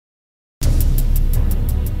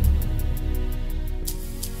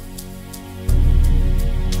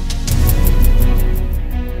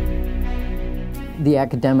the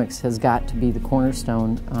academics has got to be the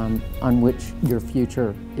cornerstone on which your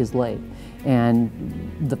future is laid.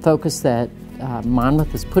 And the focus that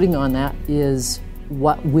Monmouth is putting on that is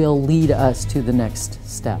what will lead us to the next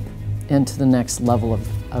step and to the next level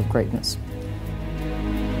of greatness.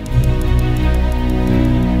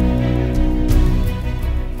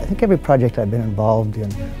 I think every project I've been involved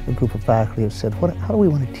in, a group of faculty have said, how do we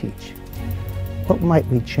want to teach? What might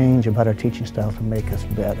we change about our teaching style to make us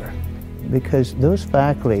better? Because those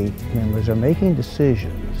faculty members are making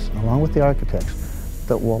decisions, along with the architects,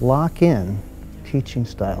 that will lock in teaching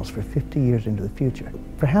styles for 50 years into the future.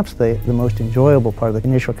 Perhaps the most enjoyable part of the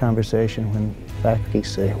initial conversation when faculty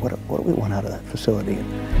say, what do we want out of that facility?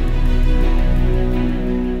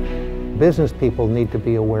 Business people need to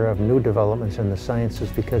be aware of new developments in the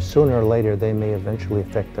sciences because sooner or later they may eventually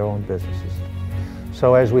affect their own businesses.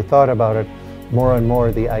 So as we thought about it, more and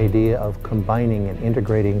more the idea of combining and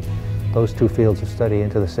integrating those two fields of study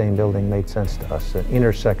into the same building made sense to us, an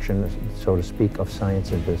intersection, so to speak, of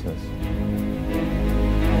science and business.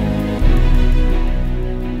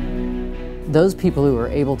 Those people who are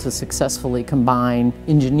able to successfully combine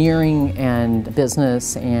engineering and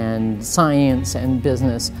business and science and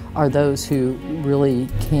business are those who really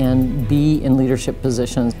can be in leadership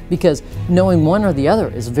positions, because knowing one or the other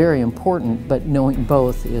is very important, but knowing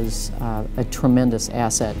both is a tremendous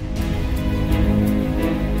asset.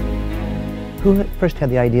 Who first had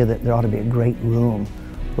the idea that there ought to be a great room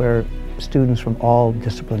where students from all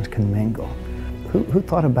disciplines can mingle? Who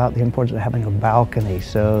thought about the importance of having a balcony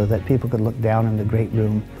so that people could look down in the great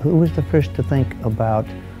room? Who was the first to think about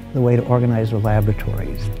the way to organize the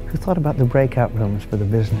laboratories? Who thought about the breakout rooms for the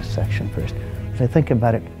business section first? As I think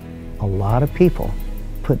about it, a lot of people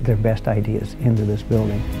put their best ideas into this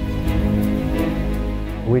building.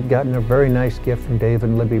 We'd gotten a very nice gift from Dave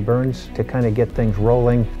and Libby Burns to kind of get things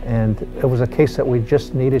rolling, and it was a case that we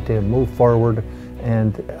just needed to move forward,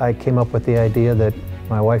 and I came up with the idea that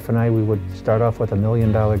my wife and I, we would start off with $1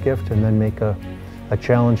 million gift and then make a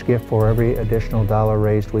challenge gift for every additional dollar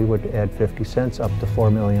raised. We would add 50 cents up to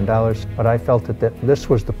 $4 million. But I felt that this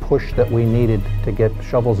was the push that we needed to get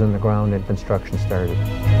shovels in the ground and construction started.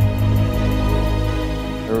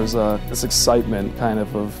 There was this excitement kind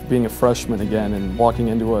of being a freshman again and walking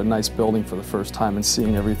into a nice building for the first time and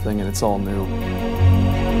seeing everything, and it's all new.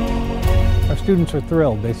 Our students are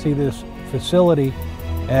thrilled. They see this facility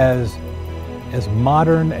as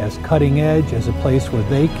modern, as cutting edge, as a place where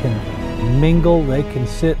they can mingle, they can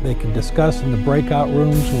sit, they can discuss in the breakout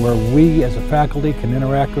rooms where we as a faculty can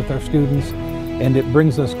interact with our students, and it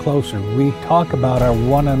brings us closer. We talk about our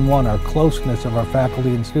one-on-one, our closeness of our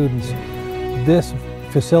faculty and students. This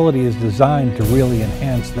facility is designed to really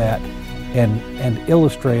enhance that and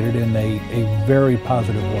illustrate it in a very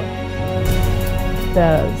positive way.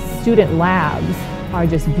 The student labs are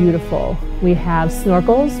just beautiful. We have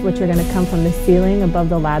snorkels, which are going to come from the ceiling above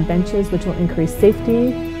the lab benches, which will increase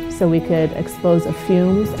safety, so we could expose of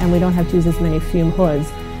fumes, and we don't have to use as many fume hoods,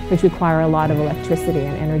 which require a lot of electricity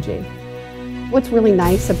and energy. What's really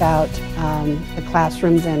nice about the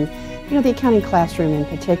classrooms, and the accounting classroom in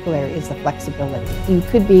particular, is the flexibility. You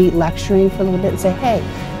could be lecturing for a little bit and say, hey,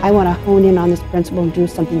 I want to hone in on this principle and do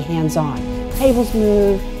something hands-on. Tables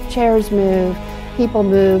move, chairs move, people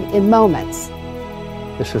move in moments.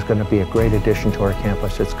 This is going to be a great addition to our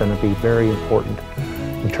campus. It's going to be very important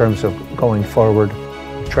in terms of going forward,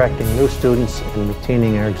 attracting new students and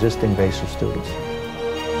retaining our existing base of students.